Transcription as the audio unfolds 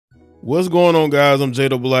What's going on, guys? I'm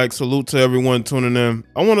Jada Black. Salute to everyone tuning in.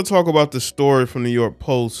 I want to talk about this story from New York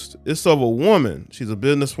Post. It's of a woman. She's a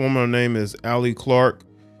businesswoman. Her name is Clarke.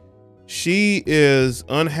 She is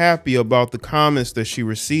unhappy about the comments that she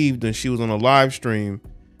received when she was on a live stream.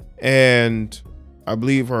 And I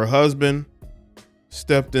believe her husband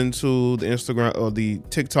stepped into the Instagram or the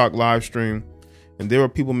TikTok live stream. And there were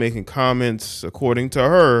people making comments, according to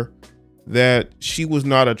her, that she was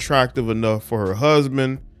not attractive enough for her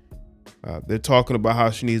husband. They're talking about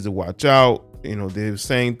how she needs to watch out. You know, they're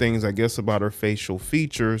saying things, I guess, about her facial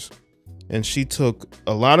features. And she took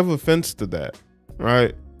a lot of offense to that,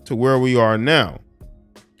 right? To where we are now.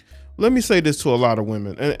 Let me say this to a lot of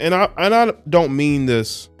women. And I don't mean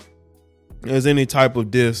this as any type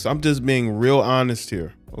of diss. I'm just being real honest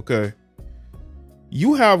here, okay?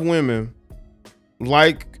 You have women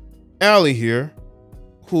like Allie here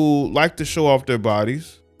who like to show off their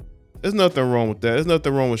bodies. There's nothing wrong with that. There's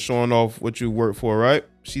nothing wrong with showing off what you work for, right?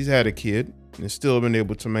 She's had a kid and still been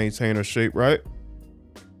able to maintain her shape, right?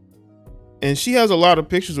 And she has a lot of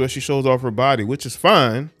pictures where she shows off her body, which is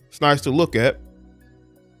fine. It's nice to look at.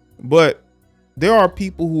 But there are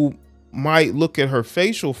people who might look at her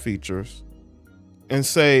facial features and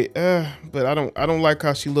say, but I don't like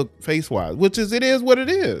how she looked face-wise, which is, it is what it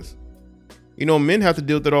is. You know, men have to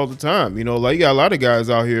deal with it all the time. You know, like you got a lot of guys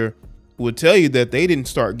out here would tell you that they didn't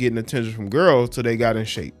start getting attention from girls till they got in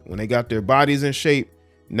shape. When they got their bodies in shape,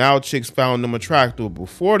 now chicks found them attractive.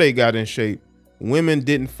 Before they got in shape, women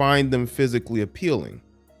didn't find them physically appealing.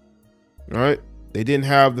 All right? They didn't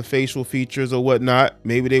have the facial features or whatnot.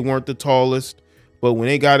 Maybe they weren't the tallest, but when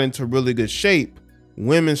they got into really good shape,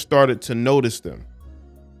 women started to notice them.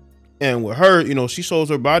 And with her, you know, she shows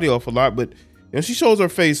her body off a lot, but you know, she shows her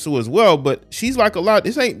face too as well. But she's like a lot.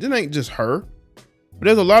 This ain't just her. But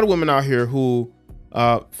there's a lot of women out here who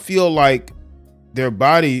feel like their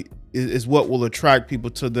body is what will attract people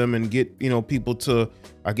to them and get, you know, people to,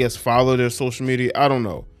 I guess, follow their social media. I don't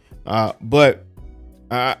know. But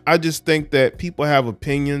I just think that people have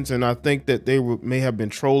opinions, and I think that they may have been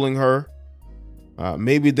trolling her.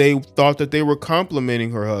 Maybe they thought that they were complimenting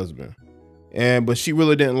her husband, but she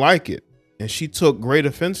really didn't like it. And she took great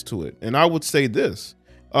offense to it. And I would say this,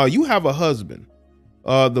 you have a husband.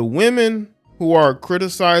 The women who are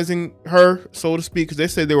criticizing her, so to speak, because they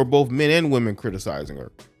say they were both men and women criticizing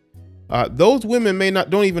her. Those women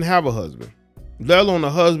don't even have a husband, let alone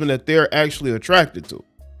a husband that they're actually attracted to.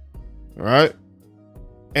 All right.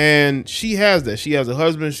 And she has that. She has a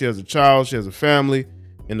husband, she has a child, she has a family,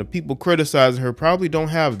 and the people criticizing her probably don't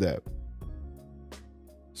have that.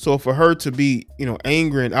 So for her to be, you know,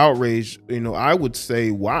 angry and outraged, you know, I would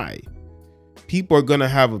say, why? People are going to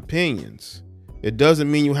have opinions. It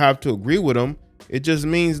doesn't mean you have to agree with them. It just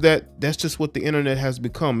means that that's just what the internet has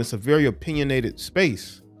become. It's a very opinionated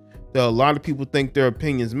space. That a lot of people think their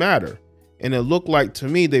opinions matter. And it looked like, to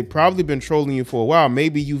me, they've probably been trolling you for a while.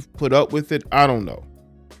 Maybe you've put up with it. I don't know.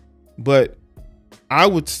 But I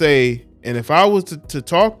would say, and if I was to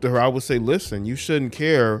talk to her, I would say, listen, you shouldn't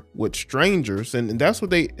care what strangers, and that's what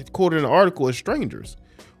they quoted in the article as strangers,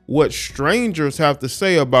 what strangers have to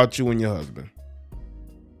say about you and your husband.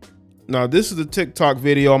 Now, this is a TikTok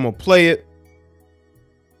video. I'm going to play it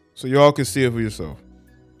so y'all can see it for yourself.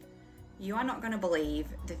 You are not going to believe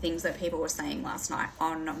the things that people were saying last night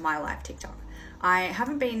on my live TikTok. I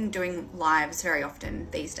haven't been doing lives very often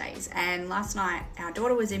these days, and last night our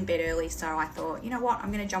daughter was in bed early, so I thought, you know what,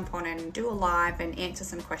 I'm going to jump on and do a live and answer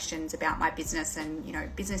some questions about my business and, you know,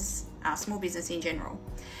 business, small business in general.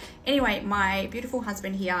 Anyway, my beautiful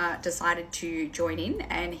husband here decided to join in,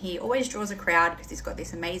 and he always draws a crowd because he's got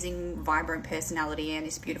this amazing, vibrant personality and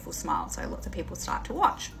this beautiful smile, so lots of people start to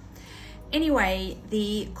watch. Anyway,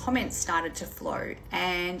 the comments started to flow,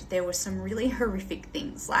 and there were some really horrific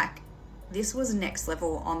things. Like, this was next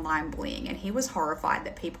level online bullying, and he was horrified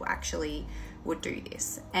that people actually would do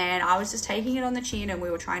this. And I was just taking it on the chin, and we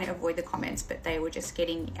were trying to avoid the comments, but they were just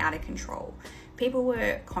getting out of control. People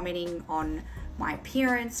were commenting on my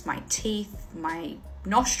appearance, my teeth, my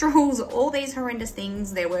nostrils, all these horrendous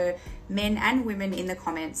things. There were men and women in the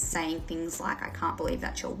comments saying things like, I can't believe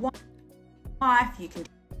that's your wife. You can...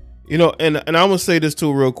 You know, and I'm going to say this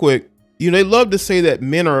too real quick. You know, they love to say that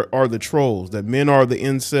men are the trolls, that men are the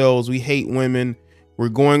incels. We hate women. We're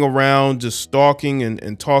going around just stalking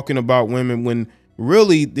and talking about women, when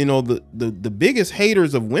really, you know, the biggest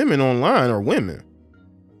haters of women online are women.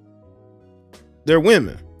 They're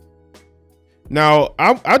women. Now,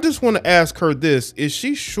 I just want to ask her this. Is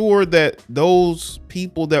she sure that those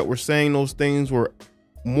people that were saying those things were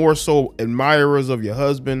more so admirers of your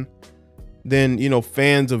husband than, you know,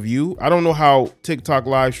 fans of you? I don't know how TikTok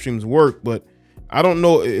live streams work, but I don't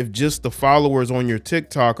know if just the followers on your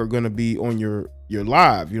TikTok are going to be on your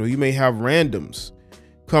live. You know, you may have randoms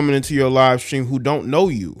coming into your live stream who don't know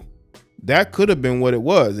you. That could have been what it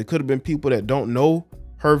was. It could have been people that don't know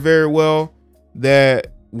her very well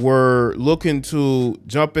that were looking to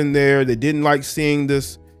jump in there. They didn't like seeing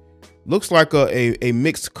this. Looks like a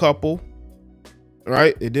mixed couple,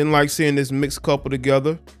 right? They didn't like seeing this mixed couple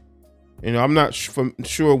together. You know, I'm not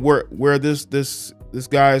sure where this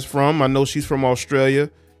guy is from. I know she's from Australia.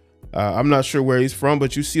 I'm not sure where he's from,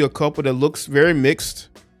 but you see a couple that looks very mixed,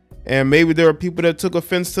 and maybe there are people that took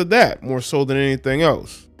offense to that more so than anything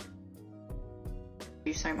else.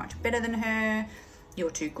 You're so much better than her. You're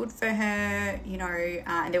too good for her, you know.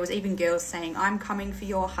 And there was even girls saying, "I'm coming for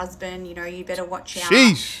your husband. You know, you better watch out."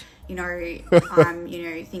 Sheesh. You know, you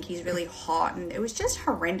know, think he's really hot, and it was just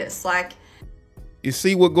horrendous. Like, you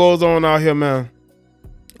see what goes on out here, man.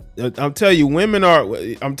 I'm telling you, women are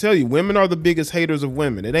the biggest haters of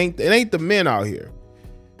women. It ain't the men out here.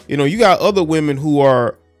 You know, you got other women who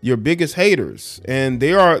are your biggest haters, and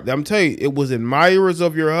they are. I'm telling you, it was admirers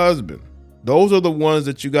of your husband. Those are the ones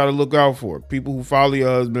that you got to look out for. People who follow your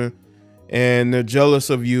husband and they're jealous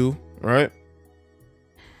of you, right?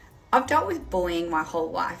 I've dealt with bullying my whole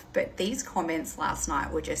life, but these comments last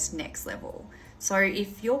night were just next level. So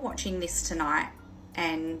if you're watching this tonight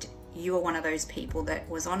and you were one of those people that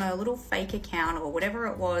was on a little fake account or whatever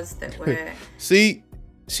it was that were... See,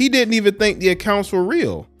 she didn't even think the accounts were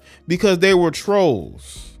real because they were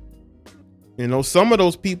trolls. You know, some of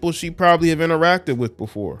those people she probably have interacted with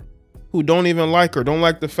before who don't even like her, don't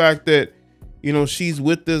like the fact that, you know, she's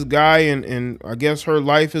with this guy and I guess her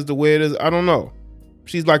life is the way it is. I don't know.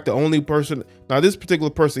 She's like the only person. Now, this particular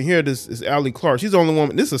person here, this is Clarke. She's the only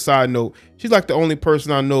woman. This is a side note. She's like the only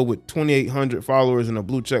person I know with 2,800 followers and a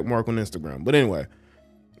blue check mark on Instagram. But anyway,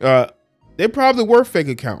 they probably were fake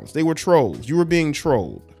accounts. They were trolls. You were being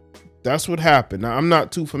trolled. That's what happened. Now, I'm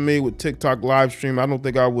not too familiar with TikTok live stream. I don't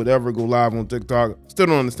think I would ever go live on TikTok. Still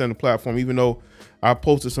don't understand the platform, even though I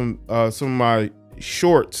posted some of my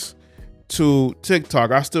shorts to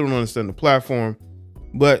TikTok. I still don't understand the platform.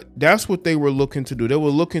 But that's what they were looking to do. They were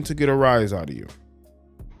looking to get a rise out of you.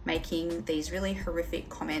 Making these really horrific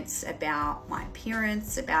comments about my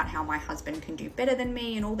appearance, about how my husband can do better than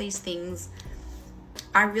me and all these things.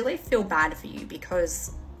 I really feel bad for you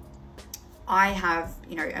because I have,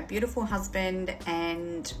 you know, a beautiful husband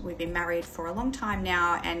and we've been married for a long time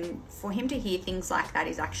now. And for him to hear things like that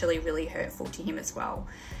is actually really hurtful to him as well.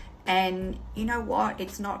 And you know what?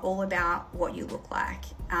 It's not all about what you look like.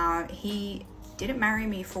 He didn't marry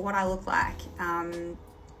me for what I look like.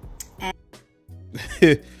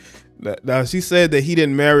 Now, she said that he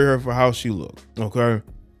didn't marry her for how she looked, okay?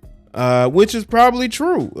 Which is probably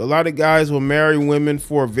true. A lot of guys will marry women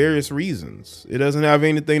for various reasons. It doesn't have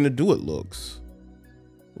anything to do with looks,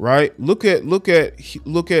 right? Look at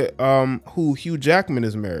who Hugh Jackman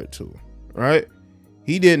is married to, right?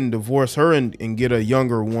 He didn't divorce her and get a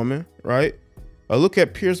younger woman, right? Look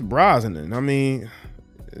at Pierce Brosnan. I mean,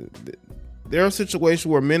 there are situations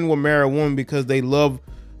where men will marry a woman because they love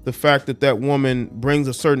the fact that that woman brings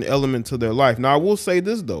a certain element to their life. Now, I will say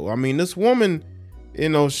this, though. I mean, this woman, you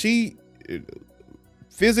know, she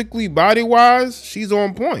physically, body-wise, she's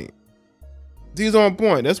on point. She's on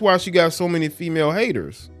point. That's why she got so many female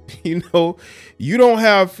haters. You know, you don't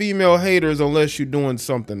have female haters unless you're doing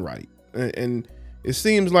something right. And it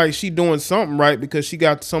seems like she's doing something right because she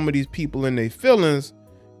got some of these people in their feelings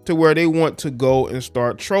to where they want to go and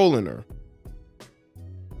start trolling her.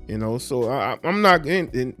 You know, so I'm not,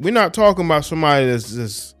 we're not talking about somebody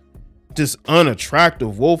that's just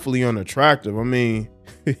unattractive, woefully unattractive. I mean,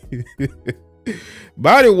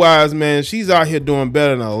 body wise, man, she's out here doing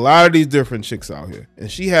better than a lot of these different chicks out here.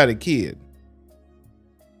 And she had a kid.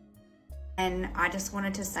 And I just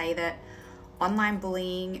wanted to say that online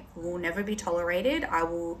bullying will never be tolerated. I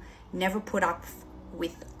will never put up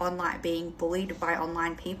with being bullied by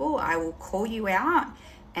online people. I will call you out.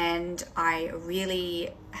 And I really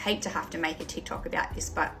hate to have to make a TikTok about this,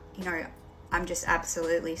 but, you know, I'm just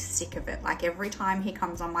absolutely sick of it. Like, every time he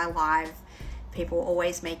comes on my live, people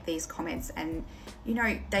always make these comments and, you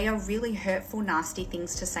know, they are really hurtful, nasty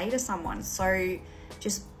things to say to someone. So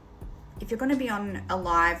just, if you're going to be on a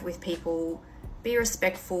live with people, be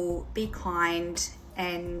respectful, be kind,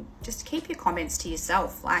 and just keep your comments to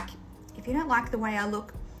yourself. Like, if you don't like the way I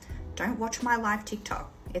look, don't watch my live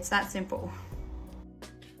TikTok. It's that simple.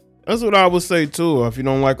 That's what I would say too. If you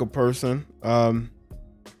don't like a person, no,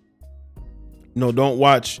 don't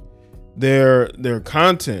watch their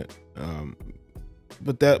content.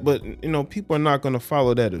 But you know, people are not going to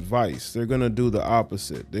follow that advice. They're going to do the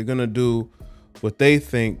opposite. They're going to do what they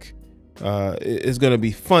think it's gonna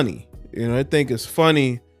be funny. You know, I think it's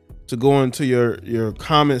funny to go into your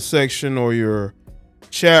comment section or your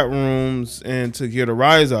chat rooms and to get a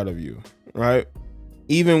rise out of you, right?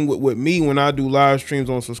 Even with me, when I do live streams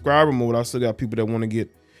on subscriber mode, I still got people that want to get,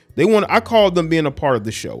 I call them being a part of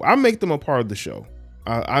the show. I make them a part of the show.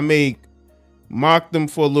 I mock them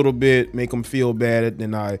for a little bit, make them feel bad, and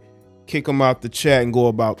then I kick them out the chat and go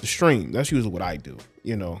about the stream. That's usually what I do,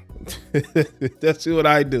 you know. That's what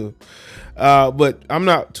I do. But I'm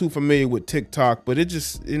not too familiar with TikTok, but it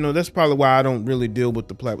just, you know, that's probably why I don't really deal with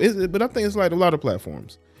the platform. But I think it's like a lot of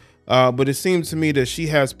platforms. But it seems to me that she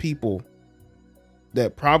has people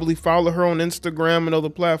that probably follow her on Instagram and other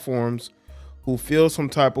platforms who feel some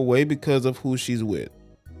type of way because of who she's with,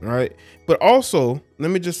 right? But also, let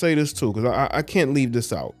me just say this too, because I can't leave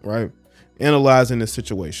this out, right? Analyzing this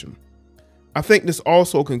situation. I think this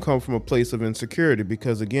also can come from a place of insecurity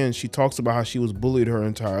because, again, she talks about how she was bullied her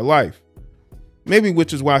entire life. Maybe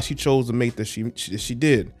which is why she chose the mate that she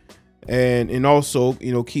did. And also,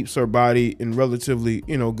 you know, keeps her body in relatively,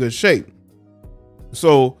 you know, good shape.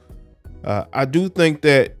 So I do think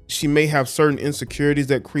that she may have certain insecurities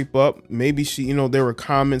that creep up. Maybe she, you know, there were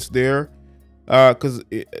comments there because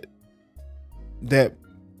that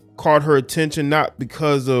caught her attention, not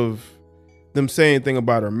because of them saying anything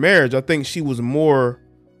about her marriage. I think she was more,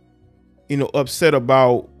 you know, upset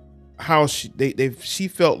about how she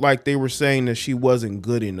felt like they were saying that she wasn't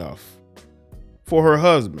good enough for her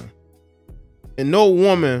husband. And no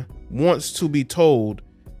woman wants to be told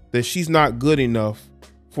that she's not good enough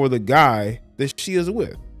for the guy that she is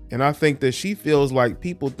with. And I think that she feels like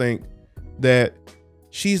people think that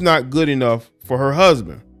she's not good enough for her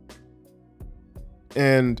husband.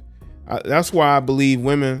 And that's why I believe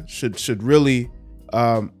women should really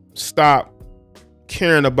stop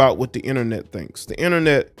caring about what the internet thinks. The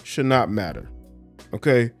internet should not matter.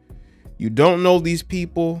 Okay? You don't know these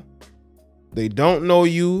people. They don't know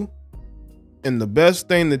you. And the best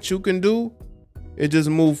thing that you can do is just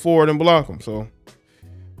move forward and block them. So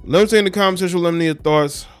let me say in the comment section, let me know your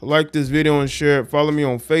thoughts. Like this video and share it. Follow me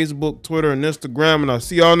on Facebook, Twitter, and Instagram. And I'll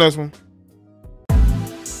see y'all next one.